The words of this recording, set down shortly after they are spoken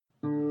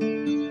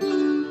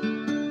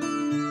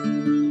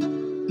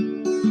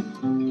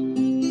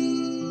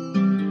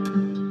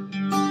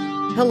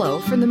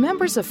Hello from the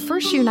members of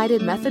First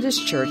United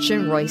Methodist Church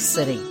in Royse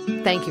City.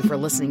 Thank you for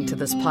listening to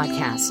this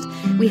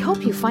podcast. We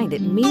hope you find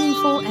it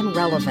meaningful and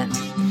relevant.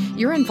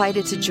 You're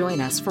invited to join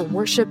us for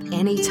worship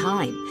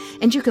anytime,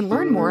 and you can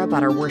learn more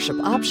about our worship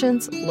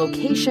options,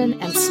 location,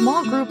 and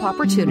small group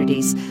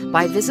opportunities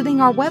by visiting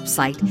our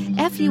website,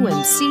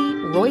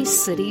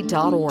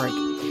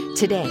 fumcroysecity.org.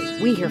 Today,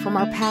 we hear from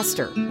our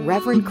pastor,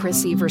 Reverend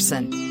Chris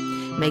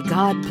Everson. May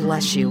God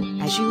bless you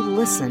as you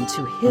listen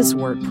to His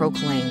word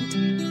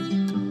proclaimed.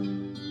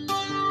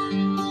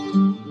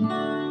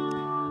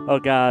 Oh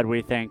God,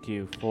 we thank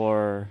you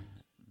for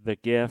the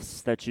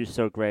gifts that you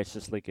so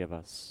graciously give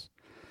us,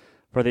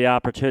 for the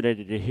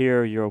opportunity to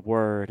hear your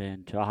word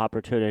and the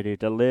opportunity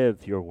to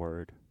live your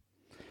word.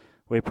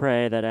 We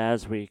pray that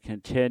as we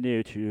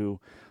continue to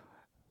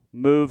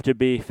move to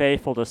be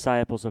faithful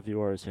disciples of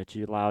yours, that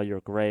you allow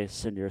your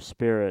grace and your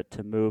spirit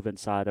to move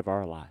inside of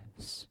our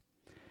lives.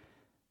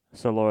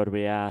 So Lord,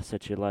 we ask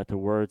that you let the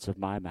words of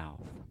my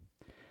mouth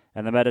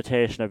and the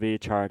meditation of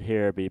each heart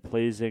here be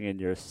pleasing in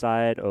your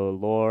sight, O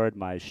Lord,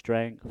 my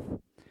strength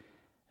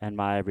and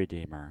my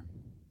Redeemer.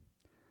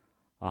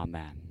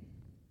 Amen.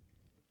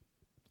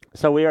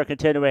 So we are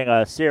continuing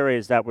a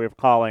series that we're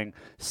calling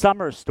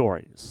Summer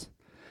Stories.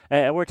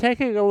 And we're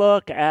taking a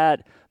look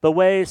at the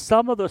way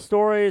some of the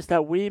stories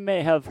that we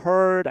may have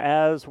heard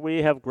as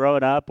we have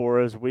grown up or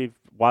as we've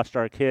watched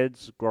our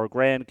kids or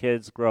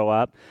grandkids grow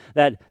up,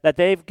 that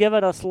they've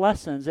given us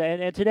lessons.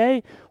 And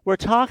today we're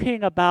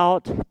talking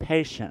about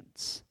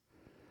patience.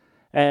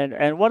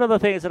 And one of the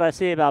things that I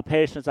see about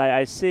patience,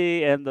 I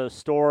see in the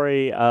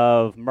story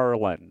of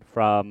Merlin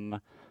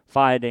from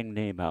Finding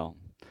Nemo.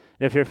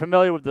 If you're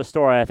familiar with the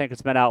story, I think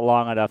it's been out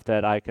long enough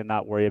that I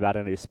cannot worry about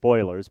any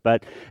spoilers.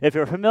 But if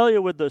you're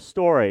familiar with the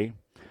story,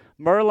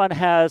 Merlin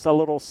has a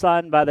little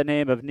son by the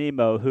name of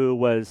Nemo who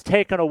was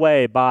taken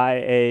away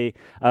by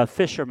a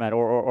fisherman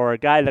or a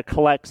guy that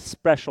collects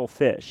special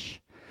fish.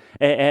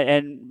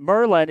 And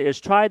Merlin is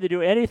trying to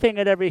do anything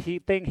and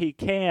everything he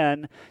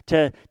can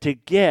to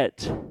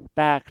get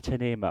back to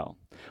Nemo.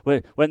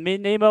 When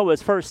Nemo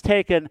was first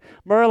taken,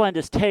 Merlin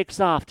just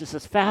takes off just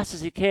as fast as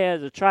he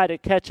can to try to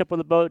catch up with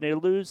the boat, and he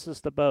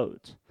loses the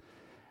boat.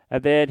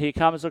 And then he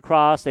comes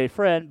across a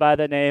friend by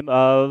the name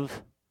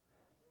of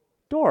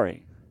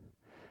Dory.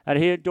 And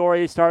he and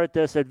Dory started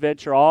this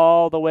adventure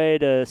all the way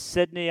to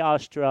Sydney,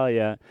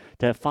 Australia,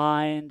 to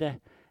find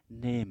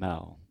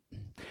Nemo.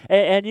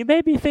 And you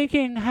may be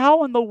thinking,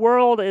 how in the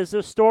world is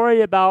this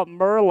story about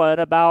Merlin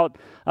about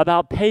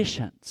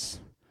patience?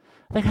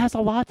 I think it has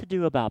a lot to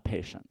do about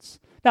patience.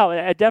 Now,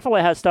 it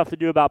definitely has stuff to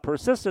do about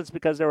persistence,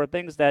 because there were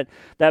things that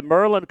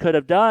Merlin could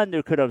have done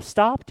that could have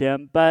stopped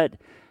him. But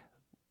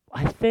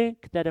I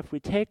think that if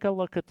we take a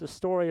look at the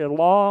story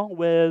along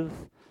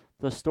with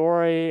the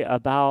story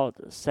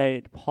about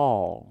St.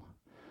 Paul,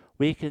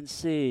 we can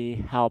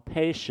see how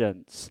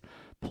patience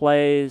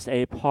plays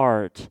a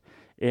part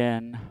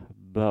in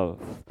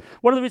both.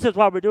 One of the reasons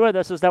why we're doing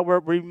this is that we're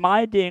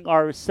reminding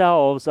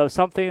ourselves of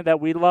something that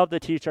we love to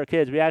teach our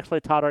kids. We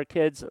actually taught our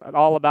kids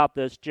all about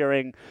this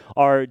during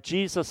our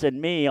Jesus and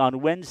Me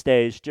on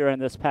Wednesdays during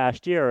this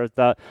past year,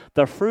 the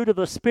fruit of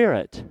the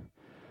Spirit,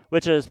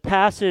 which is a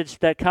passage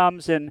that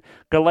comes in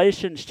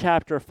Galatians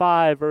chapter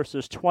 5,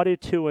 verses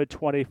 22 and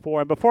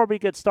 24. And before we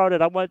get started,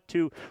 I want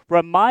to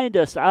remind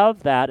us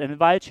of that and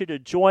invite you to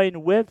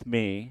join with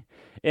me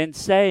in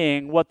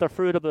saying what the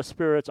fruit of the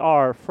Spirits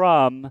are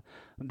from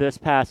this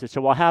passage.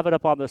 So we'll have it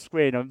up on the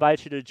screen. I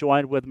invite you to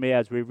join with me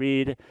as we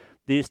read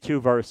these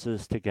two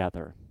verses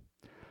together.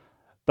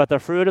 But the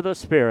fruit of the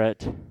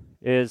Spirit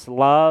is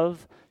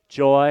love,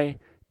 joy,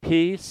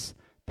 peace,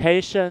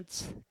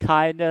 patience,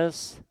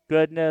 kindness,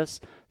 goodness,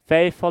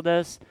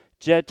 faithfulness,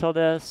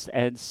 gentleness,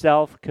 and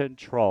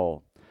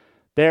self-control.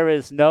 There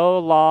is no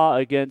law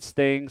against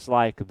things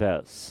like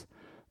this.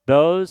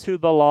 Those who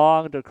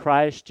belong to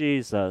Christ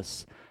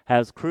Jesus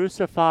has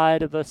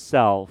crucified the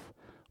self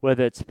with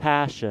its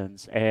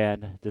passions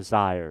and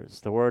desires.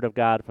 The word of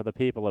God for the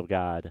people of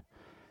God.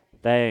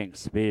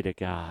 Thanks be to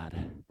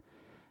God.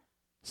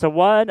 So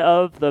one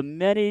of the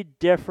many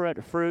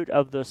different fruit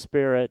of the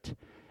Spirit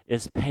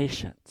is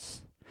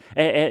patience.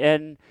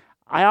 And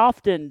I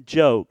often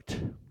joked,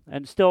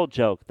 and still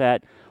joke,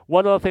 that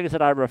one of the things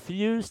that I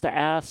refuse to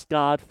ask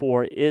God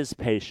for is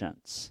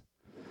patience.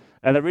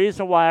 And the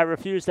reason why I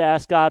refuse to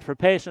ask God for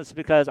patience is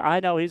because I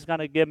know He's going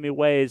to give me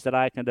ways that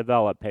I can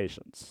develop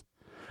patience.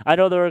 I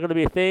know there are going to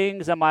be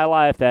things in my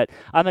life that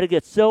I'm going to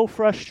get so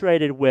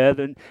frustrated with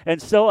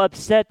and so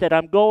upset that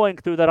I'm going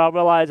through that I'll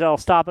realize that I'll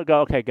stop and go,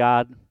 okay,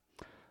 God,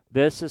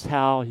 this is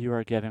how you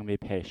are giving me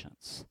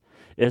patience,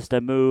 is to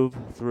move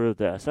through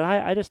this. And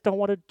I just don't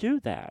want to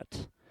do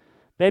that.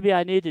 Maybe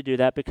I need to do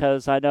that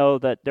because I know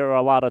that there are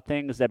a lot of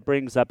things that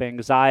brings up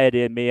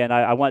anxiety in me, and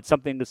I want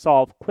something to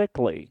solve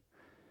quickly,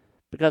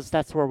 because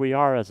that's where we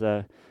are as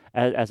a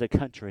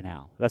country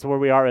now. That's where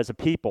we are as a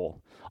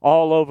people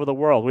all over the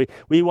world.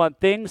 We want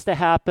things to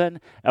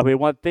happen, and we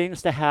want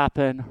things to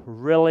happen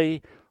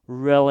really,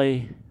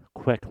 really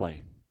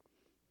quickly.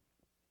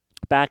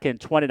 Back in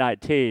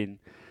 2019,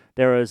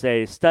 there was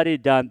a study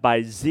done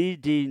by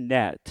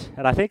ZDNet,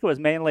 and I think it was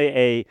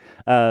mainly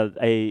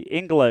a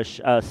English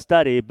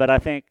study, but I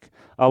think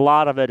a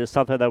lot of it is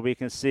something that we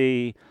can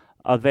see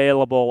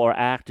available or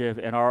active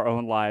in our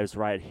own lives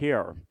right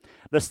here.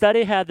 The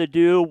study had to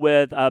do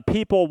with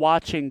people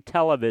watching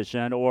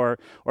television or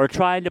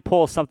trying to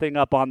pull something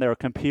up on their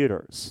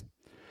computers.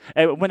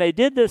 And when they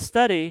did this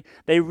study,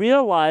 they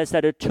realized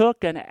that it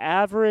took an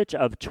average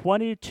of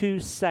 22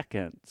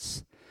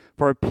 seconds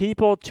for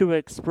people to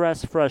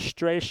express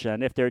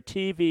frustration if their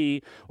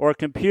TV or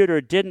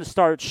computer didn't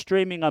start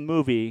streaming a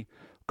movie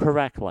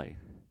correctly.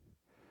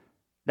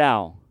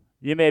 Now,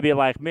 you may be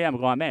like me, I'm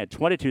going, man,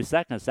 22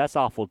 seconds, that's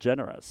awful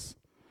generous.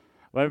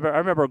 I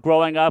remember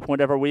growing up,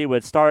 whenever we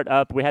would start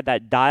up, we had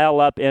that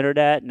dial-up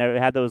internet, and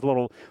it had those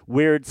little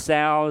weird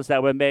sounds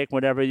that would make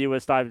whenever you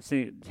would start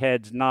seeing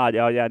heads nod.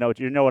 Oh, yeah,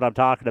 you know what I'm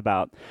talking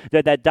about.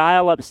 That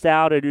dial-up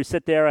sound, and you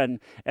sit there, and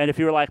if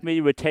you were like me,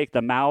 you would take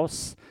the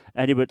mouse,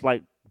 and you would,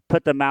 like,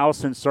 put the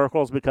mouse in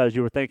circles because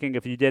you were thinking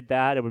if you did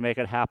that, it would make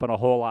it happen a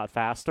whole lot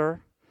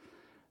faster.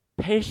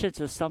 Patience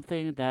is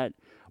something that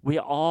we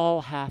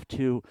all have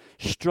to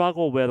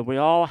struggle with, we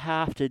all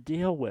have to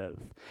deal with.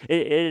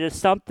 It is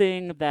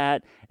something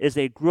that is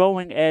a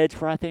growing edge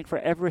for, I think, for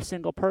every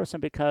single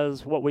person,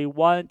 because what we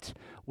want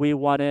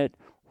it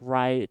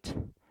right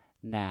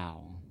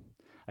now.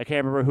 I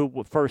can't remember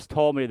who first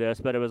told me this,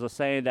 but it was a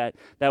saying that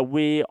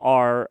we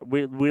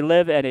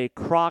live in a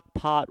crock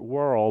pot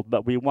world,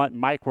 but we want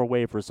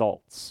microwave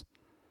results.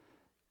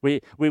 We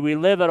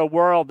live in a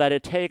world that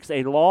it takes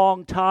a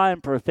long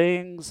time for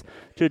things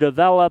to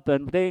develop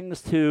and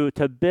things to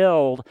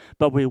build,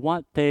 but we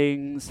want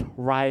things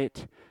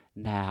right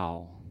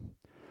now.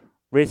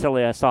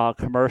 Recently, I saw a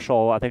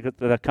commercial. I think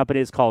the company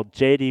is called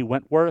J.D.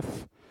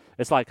 Wentworth.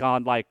 It's like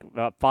on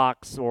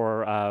Fox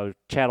or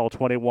Channel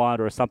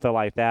 21 or something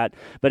like that.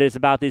 But it's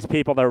about these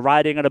people. They're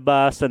riding in a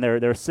bus and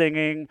they're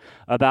singing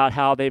about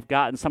how they've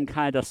gotten some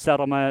kind of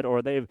settlement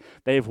or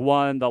they've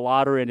won the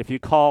lottery. And if you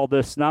call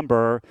this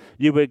number,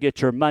 you would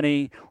get your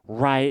money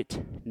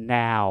right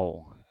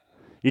now.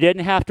 You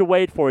didn't have to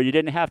wait for it. You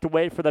didn't have to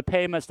wait for the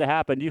payments to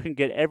happen. You can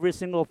get every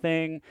single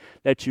thing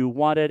that you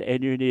wanted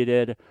and you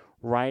needed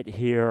right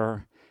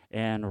here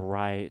and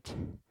right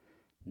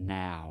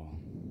now.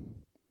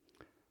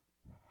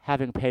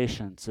 Having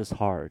patience is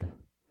hard.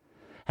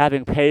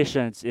 Having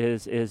patience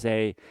is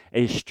a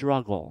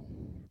struggle.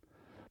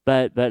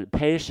 But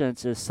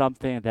patience is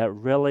something that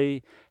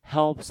really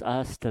helps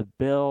us to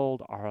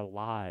build our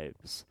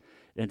lives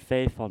in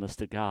faithfulness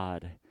to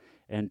God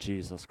and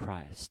Jesus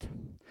Christ.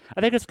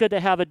 I think it's good to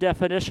have a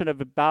definition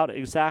about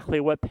exactly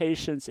what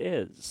patience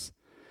is.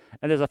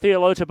 And there's a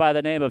theologian by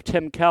the name of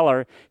Tim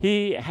Keller.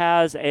 He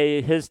has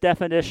his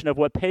definition of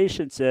what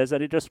patience is,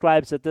 and he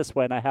describes it this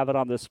way, and I have it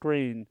on the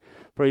screen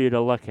for you to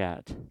look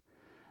at.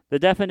 The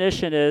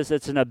definition is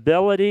it's an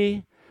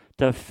ability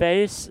to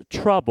face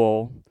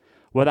trouble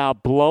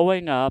without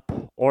blowing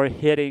up or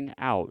hitting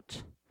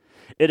out.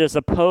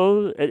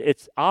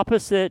 Its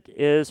opposite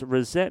is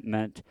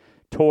resentment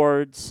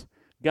towards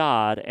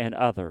God and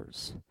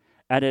others.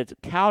 And it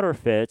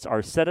counterfeits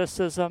our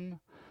cynicism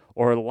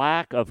or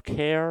lack of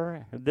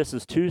care. This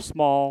is too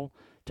small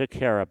to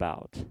care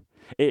about.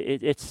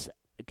 It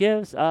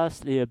gives us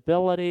the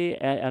ability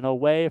and a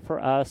way for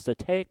us to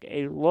take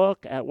a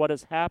look at what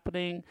is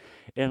happening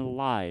in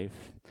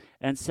life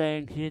and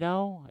saying,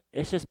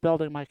 it's just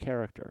building my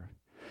character.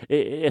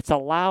 It's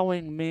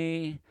allowing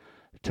me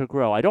to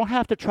grow. I don't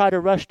have to try to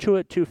rush to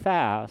it too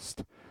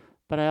fast,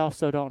 but I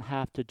also don't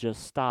have to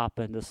just stop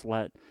and just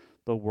let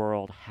the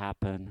world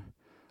happen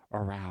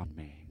around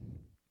me.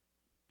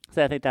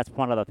 So I think that's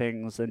one of the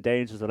things and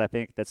dangers that I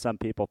think that some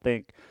people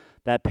think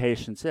that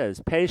patience is.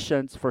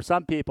 Patience, for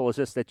some people, is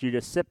just that you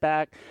just sit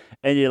back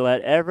and you let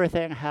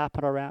everything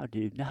happen around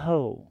you.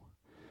 No,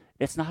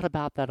 it's not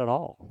about that at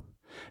all.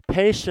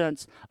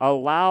 Patience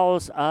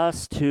allows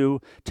us to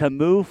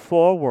move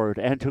forward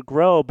and to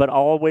grow, but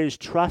always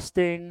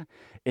trusting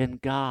in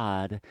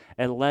God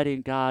and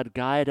letting God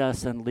guide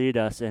us and lead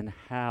us in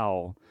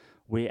how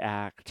we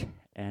act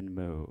and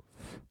move.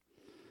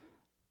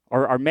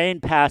 Our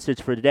main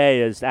passage for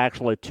today is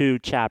actually 2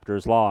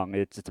 chapters long.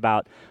 It's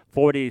about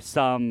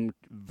 40-some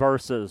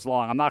verses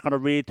long. I'm not going to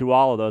read through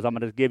all of those. I'm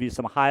going to give you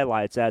some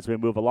highlights as we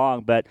move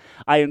along. But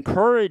I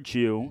encourage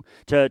you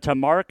to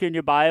mark in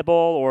your Bible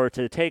or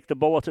to take the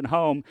bulletin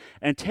home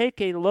and take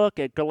a look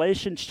at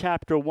Galatians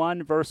chapter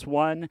 1, verse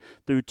 1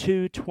 through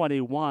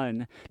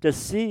 2:21 to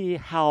see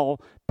how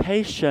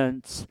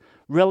patience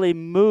really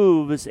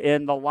moves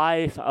in the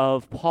life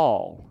of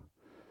Paul.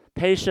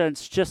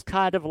 Patience, just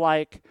kind of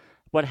like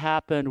what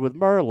happened with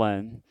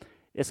Merlin,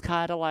 is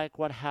kind of like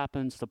what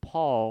happens to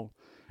Paul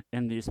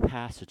in these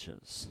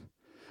passages.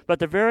 But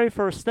the very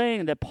first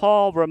thing that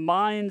Paul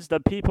reminds the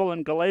people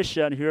in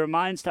Galatia, and he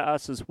reminds to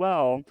us as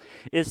well,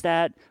 is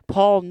that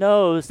Paul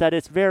knows that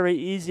it's very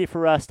easy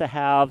for us to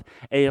have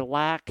a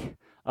lack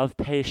of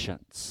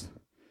patience.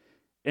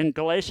 In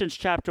Galatians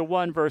chapter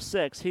 1, verse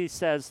 6, he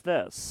says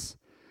this,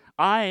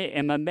 I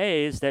am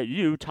amazed that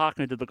you,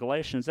 talking to the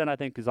Galatians, and I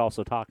think he's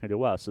also talking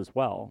to us as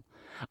well.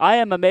 I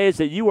am amazed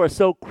that you are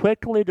so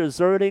quickly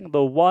deserting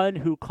the one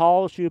who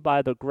calls you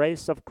by the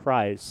grace of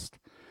Christ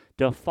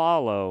to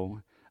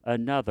follow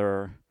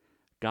another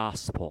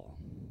gospel.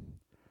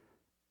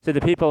 So the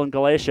people in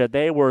Galatia,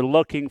 they were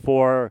looking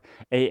for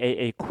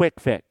a quick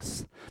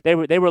fix. They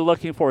were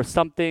looking for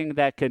something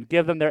that could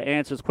give them their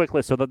answers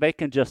quickly so that they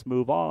can just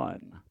move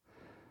on.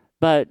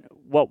 But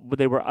what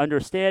they were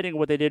understanding,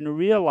 what they didn't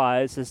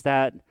realize, is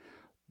that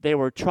they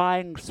were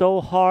trying so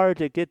hard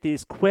to get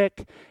these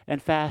quick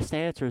and fast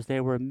answers,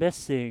 they were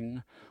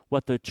missing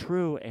what the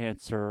true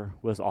answer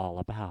was all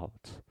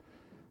about.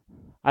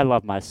 I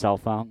love my cell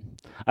phone.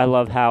 I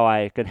love how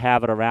I can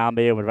have it around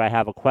me when I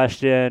have a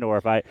question, or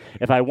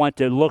if I want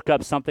to look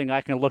up something,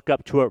 I can look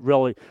up to it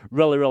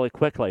really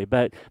quickly.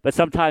 But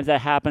sometimes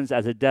that happens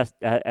as a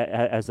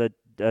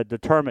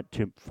deterrent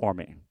for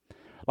me.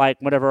 Like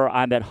whenever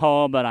I'm at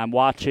home and I'm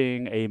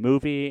watching a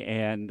movie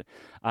and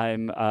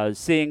I'm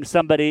seeing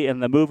somebody in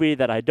the movie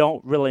that I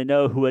don't really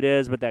know who it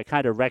is, but I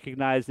kind of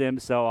recognize them.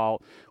 So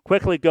I'll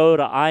quickly go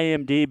to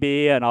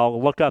IMDb and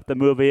I'll look up the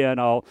movie and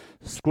I'll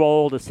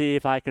scroll to see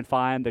if I can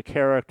find the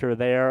character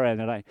there. And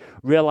then I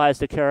realize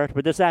the character.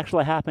 But this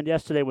actually happened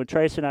yesterday when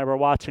Tracy and I were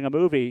watching a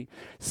movie.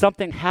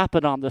 Something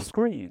happened on the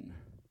screen.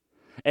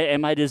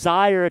 And my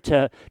desire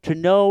to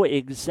know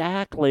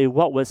exactly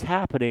what was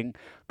happening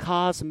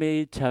caused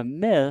me to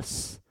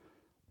miss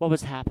what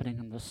was happening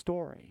in the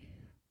story.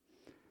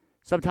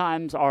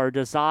 Sometimes our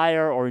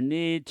desire or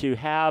need to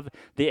have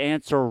the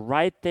answer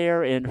right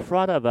there in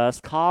front of us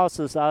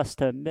causes us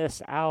to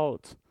miss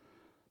out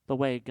the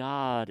way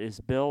God is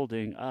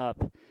building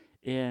up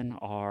in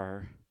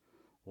our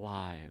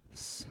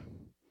lives.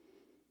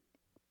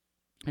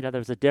 You know,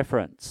 there's a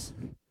difference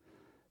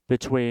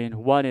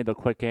between wanting the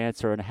quick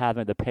answer and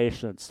having the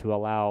patience to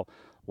allow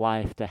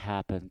life to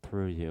happen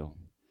through you.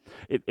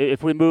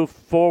 If we move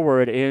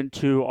forward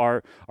into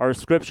our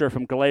scripture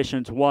from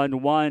Galatians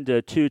 1:1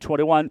 to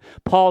 2:21,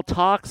 Paul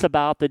talks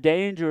about the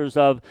dangers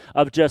of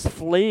just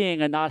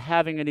fleeing and not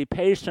having any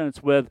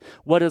patience with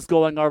what is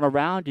going on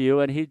around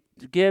you, and he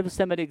gives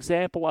them an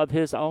example of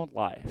his own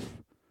life.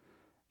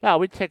 Now,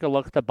 we take a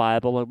look at the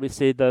Bible and we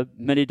see the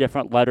many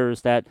different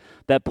letters that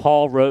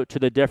Paul wrote to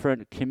the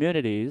different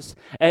communities.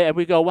 And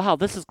we go, wow,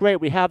 this is great.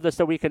 We have this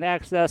that we can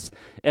access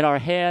in our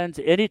hands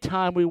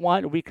anytime we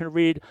want. We can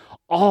read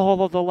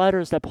all of the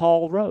letters that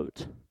Paul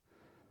wrote.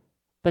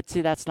 But see,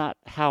 that's not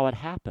how it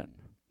happened.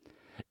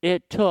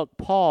 It took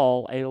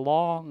Paul a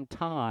long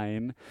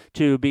time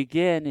to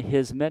begin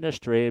his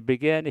ministry,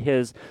 begin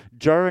his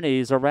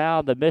journeys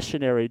around the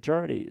missionary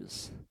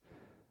journeys.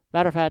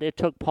 Matter of fact, it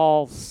took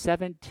Paul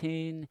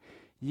 17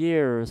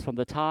 years from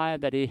the time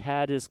that he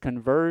had his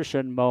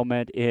conversion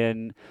moment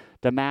in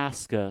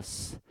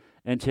Damascus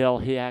until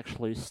he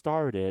actually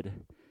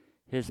started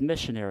his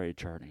missionary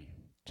journey.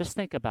 Just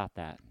think about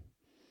that.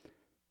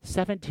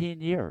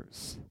 17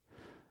 years.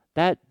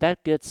 That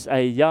gets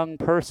a young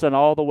person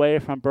all the way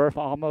from birth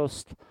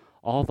almost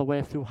all the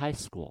way through high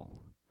school.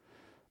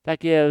 That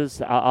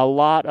gives a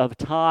lot of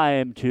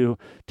time to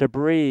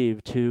breathe,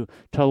 to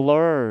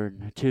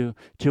learn,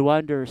 to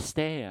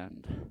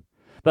understand.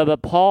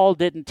 But Paul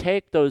didn't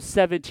take those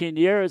 17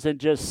 years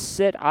and just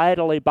sit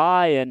idly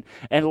by and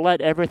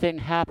let everything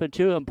happen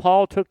to him.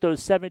 Paul took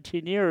those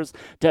 17 years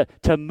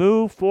to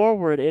move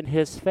forward in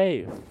his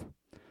faith,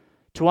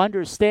 to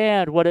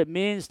understand what it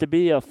means to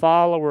be a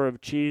follower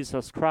of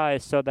Jesus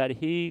Christ so that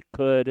he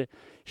could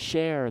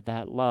share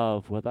that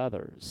love with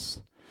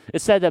others.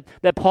 It said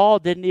that Paul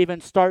didn't even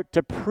start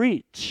to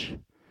preach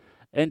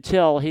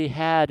until he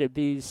had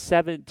these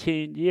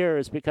 17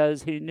 years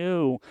because he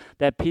knew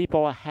that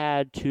people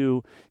had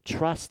to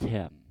trust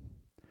him,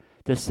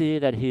 to see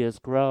that he has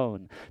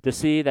grown, to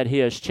see that he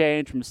has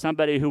changed from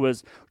somebody who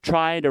was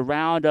trying to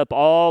round up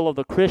all of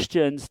the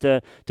Christians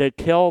to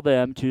kill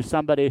them to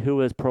somebody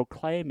who is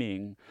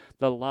proclaiming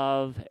the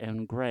love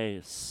and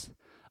grace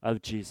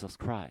of Jesus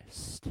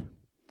Christ.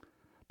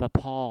 But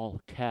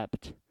Paul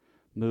kept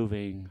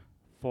moving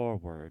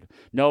forward,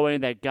 knowing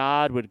that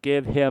God would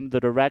give him the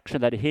direction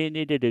that he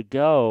needed to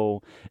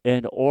go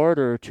in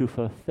order to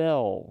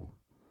fulfill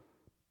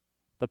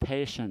the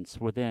patience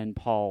within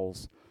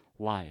Paul's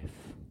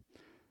life.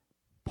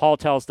 Paul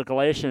tells the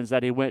Galatians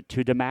that he went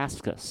to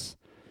Damascus.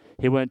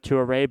 He went to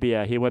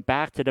Arabia. He went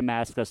back to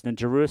Damascus, then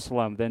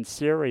Jerusalem, then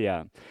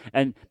Syria,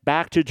 and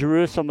back to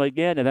Jerusalem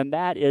again. And then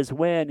that is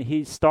when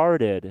he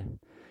started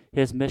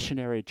his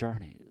missionary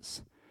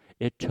journeys.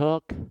 It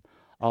took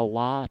a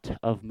lot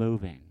of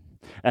moving.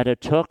 And it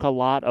took a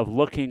lot of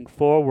looking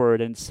forward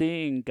and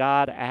seeing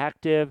God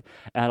active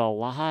and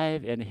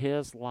alive in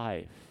his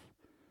life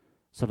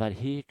so that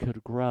he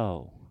could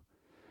grow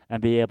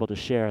and be able to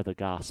share the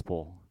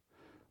gospel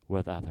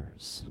with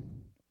others.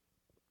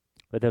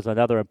 But there's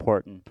another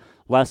important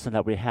lesson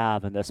that we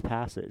have in this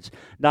passage.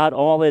 Not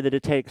only did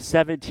it take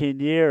 17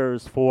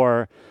 years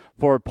for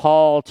for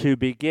Paul to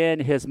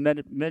begin his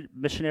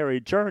missionary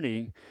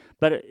journey.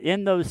 But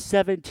in those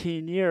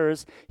 17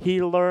 years,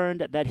 he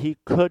learned that he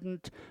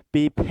couldn't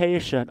be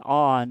patient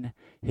on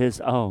his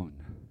own.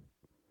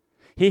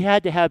 He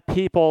had to have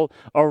people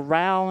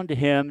around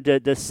him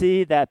to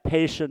see that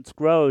patience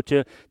grow,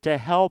 to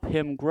help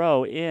him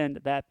grow in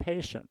that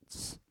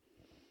patience.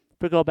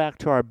 If we go back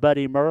to our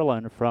buddy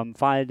Merlin from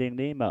Finding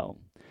Nemo,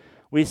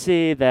 we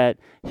see that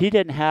he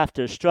didn't have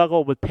to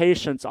struggle with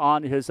patience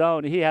on his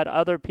own. He had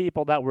other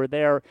people that were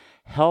there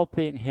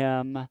helping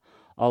him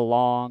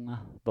along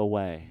the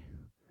way.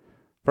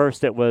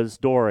 First, it was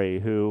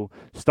Dory who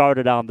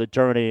started on the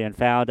journey and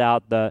found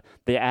out the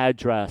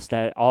address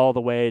that all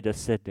the way to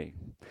Sydney.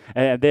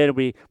 And then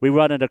we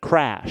run into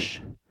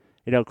Crash,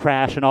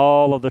 Crash and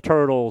all of the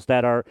turtles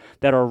that are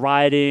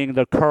riding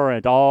the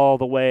current all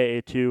the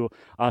way to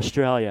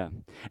Australia.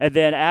 And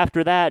then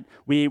after that,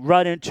 we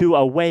run into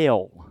a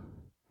whale.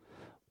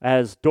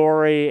 As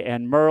Dory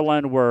and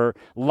Merlin were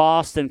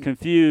lost and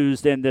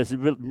confused in this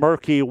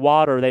murky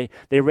water,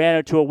 they ran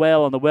into a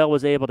whale, and the whale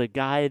was able to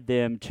guide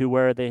them to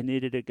where they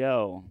needed to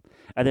go.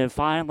 And then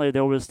finally,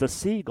 there was the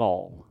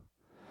seagull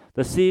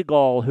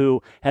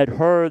who had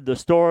heard the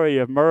story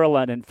of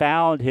Merlin and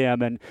found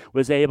him and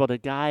was able to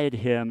guide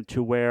him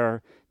to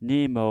where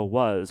Nemo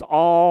was.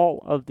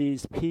 All of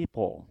these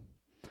people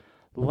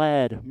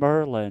led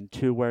Merlin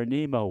to where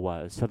Nemo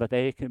was so that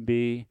they can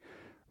be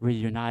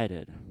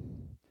reunited.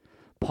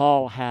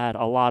 Paul had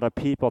a lot of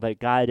people that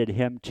guided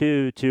him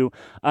to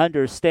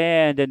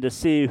understand and to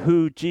see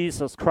who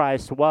Jesus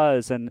Christ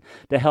was and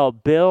to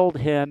help build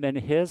him in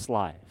his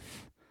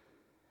life.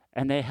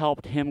 And they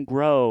helped him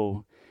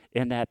grow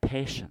in that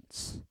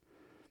patience.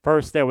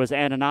 First, there was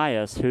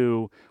Ananias,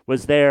 who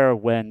was there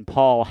when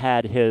Paul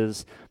had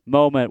his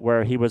moment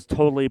where he was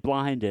totally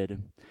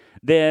blinded.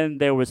 Then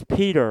there was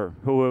Peter,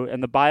 who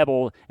in the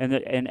Bible,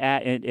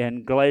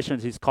 in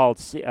Galatians, he's called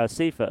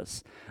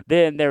Cephas.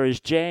 Then there is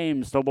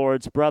James, the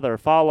Lord's brother,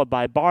 followed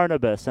by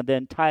Barnabas, and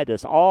then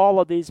Titus. All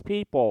of these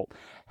people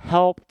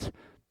helped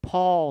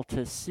Paul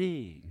to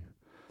see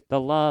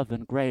the love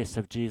and grace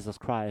of Jesus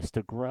Christ,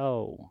 to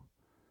grow,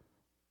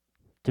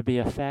 to be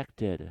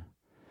affected,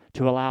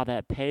 to allow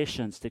that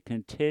patience to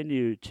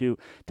continue to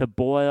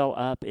boil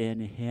up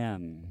in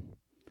him,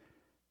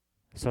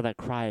 so that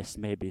Christ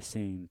may be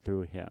seen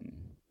through him.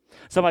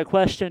 So my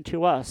question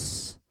to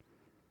us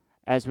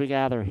as we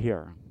gather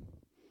here,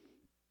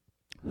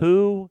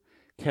 who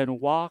can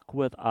walk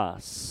with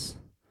us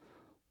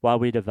while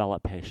we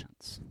develop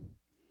patience?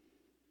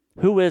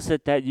 Who is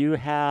it that you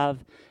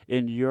have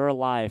in your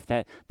life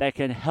that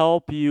can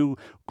help you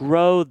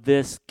grow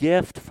this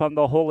gift from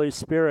the Holy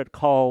Spirit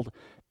called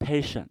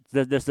patience?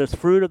 There's this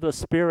fruit of the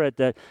Spirit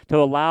that to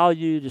allow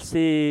you to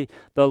see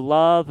the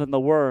love and the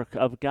work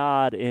of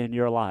God in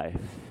your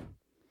life.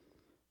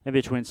 In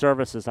between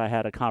services, I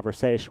had a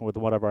conversation with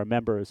one of our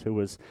members who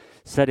was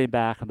sitting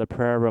back in the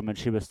prayer room, and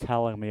she was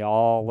telling me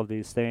all of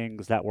these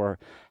things that were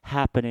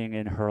happening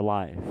in her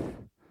life.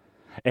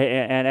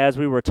 And as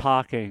we were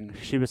talking,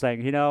 she was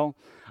saying,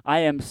 I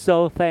am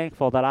so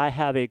thankful that I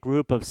have a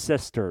group of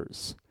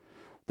sisters.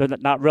 They're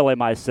not really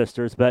my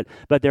sisters, but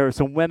there are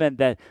some women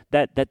that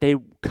they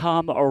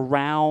come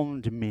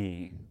around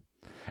me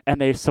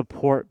and they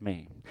support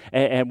me.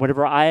 And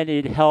whenever I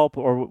need help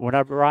or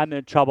whenever I'm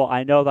in trouble,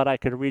 I know that I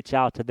could reach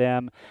out to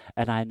them,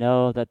 and I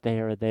know that they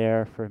are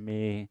there for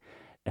me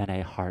in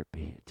a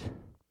heartbeat.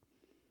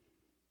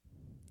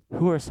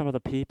 Who are some of the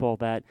people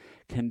that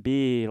can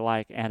be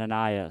like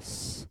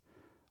Ananias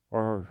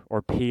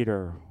or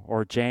Peter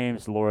or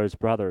James, the Lord's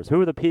brothers?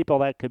 Who are the people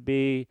that could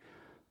be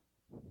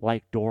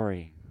like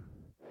Dory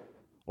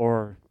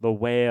or the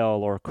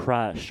whale or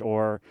Crush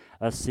or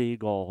a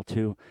seagull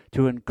to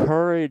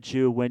encourage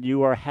you when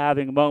you are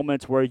having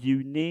moments where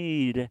you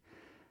need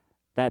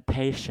that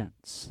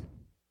patience,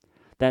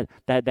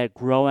 that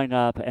growing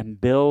up and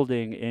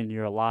building in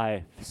your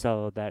life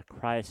so that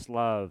Christ's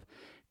love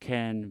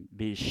can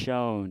be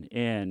shown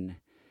in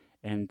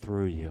and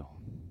through you.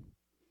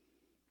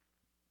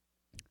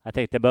 I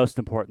think the most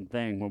important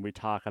thing when we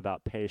talk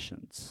about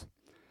patience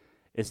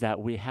is that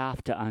we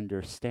have to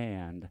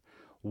understand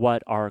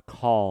what our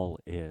call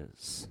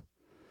is.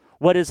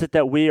 What is it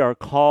that we are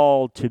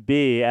called to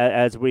be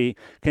as we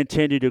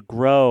continue to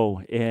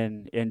grow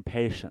in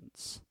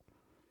patience?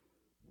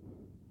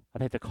 I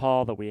think the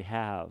call that we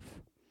have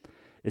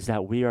is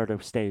that we are to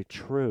stay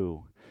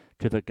true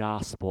to the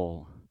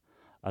gospel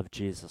of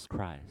Jesus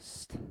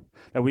Christ.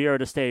 That we are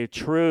to stay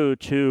true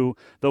to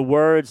the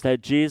words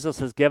that Jesus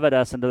has given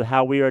us and to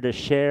how we are to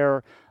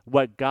share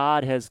what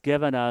God has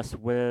given us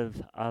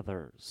with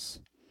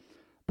others.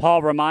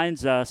 Paul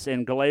reminds us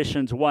in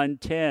Galatians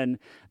 1:10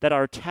 that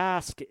our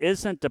task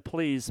isn't to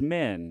please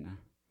men,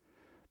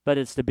 but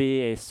it's to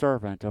be a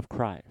servant of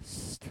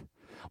Christ.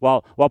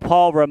 While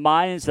Paul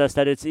reminds us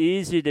that it's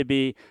easy to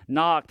be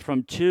knocked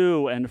from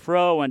to and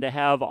fro and to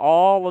have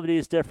all of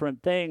these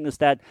different things,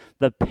 that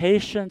the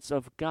patience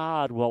of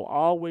God will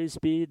always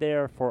be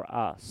there for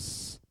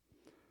us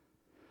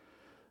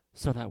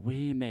so that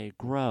we may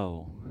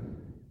grow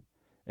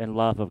in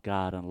love of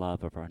God and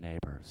love of our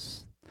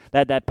neighbors.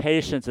 That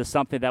patience is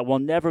something that will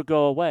never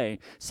go away.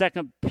 2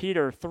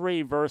 Peter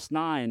 3, verse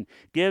 9,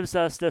 gives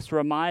us this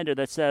reminder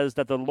that says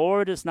that the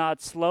Lord is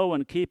not slow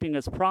in keeping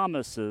his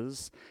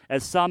promises,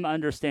 as some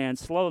understand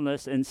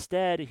slowness.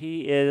 Instead,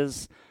 he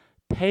is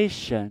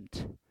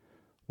patient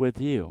with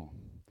you,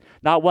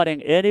 not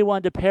wanting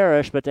anyone to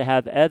perish, but to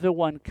have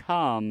everyone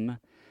come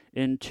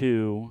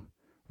into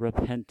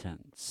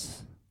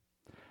repentance.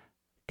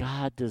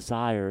 God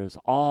desires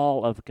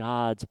all of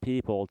God's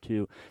people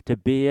to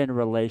be in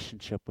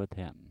relationship with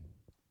him.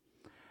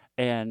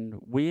 And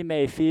we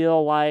may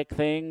feel like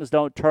things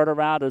don't turn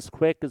around as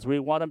quick as we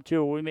want them to,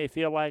 or we may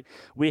feel like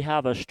we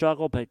have a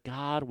struggle, but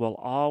God will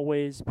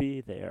always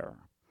be there,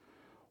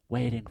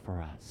 waiting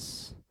for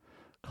us,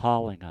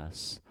 calling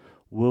us,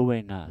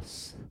 wooing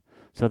us,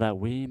 so that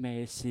we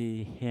may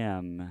see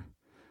him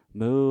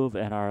move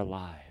in our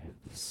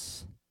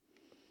lives.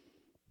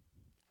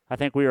 I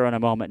think we are in a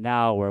moment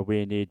now where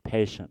we need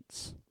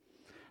patience.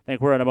 I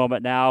think we're in a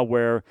moment now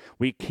where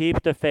we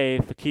keep the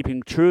faith,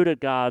 keeping true to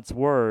God's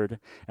word,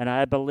 and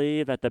I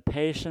believe that the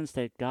patience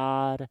that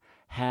God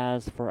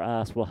has for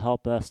us will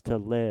help us to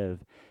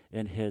live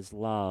in his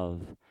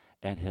love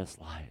and his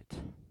light.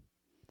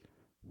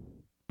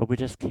 But we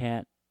just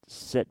can't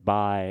sit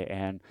by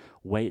and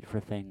wait for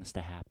things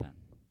to happen.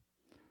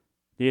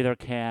 Neither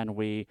can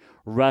we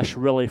rush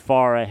really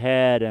far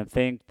ahead and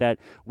think that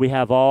we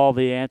have all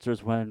the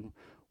answers when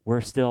we're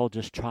still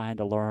just trying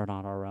to learn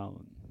on our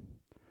own.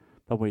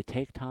 But we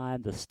take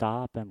time to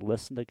stop and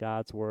listen to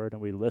God's word,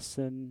 and we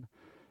listen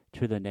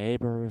to the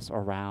neighbors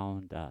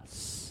around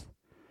us.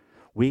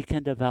 We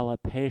can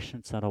develop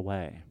patience in a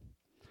way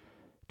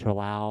to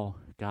allow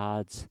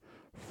God's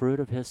fruit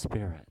of his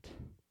Spirit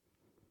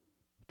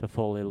to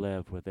fully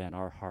live within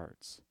our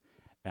hearts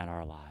and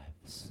our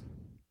lives.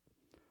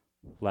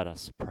 Let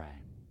us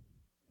pray.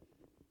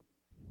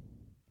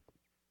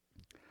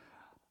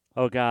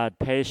 Oh God,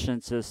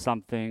 patience is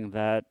something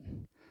that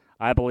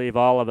I believe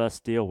all of us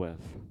deal with.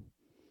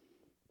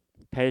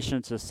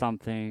 Patience is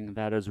something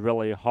that is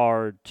really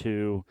hard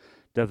to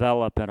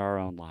develop in our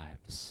own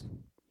lives.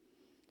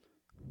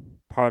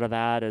 Part of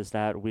that is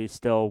that we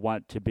still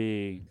want to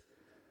be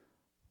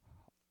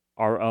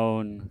our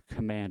own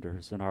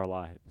commanders in our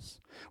lives.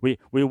 We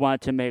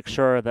want to make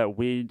sure that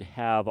we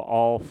have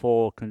all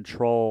full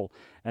control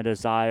and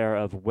desire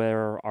of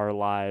where our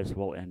lives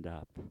will end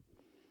up.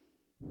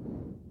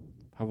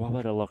 Or what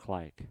would it look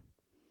like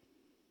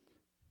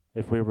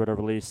if we were to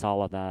release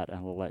all of that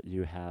and let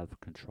you have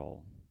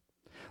control?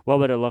 What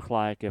would it look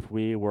like if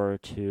we were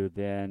to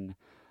then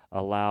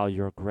allow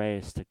your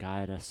grace to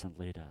guide us and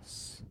lead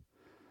us,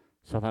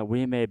 so that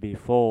we may be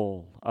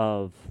full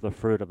of the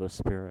fruit of the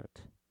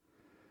Spirit,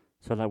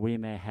 so that we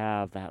may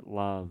have that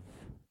love,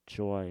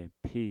 joy,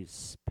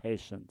 peace,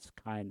 patience,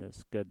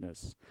 kindness,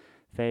 goodness,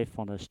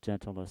 faithfulness,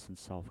 gentleness, and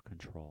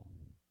self-control?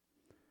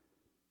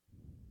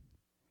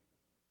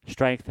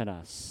 Strengthen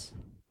us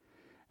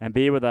and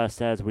be with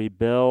us as we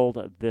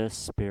build this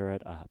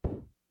Spirit up.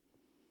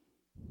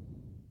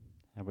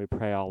 And we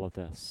pray all of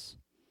this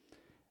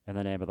in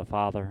the name of the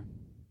Father,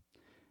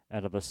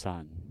 and of the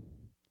Son,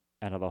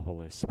 and of the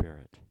Holy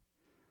Spirit.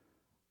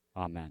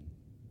 Amen.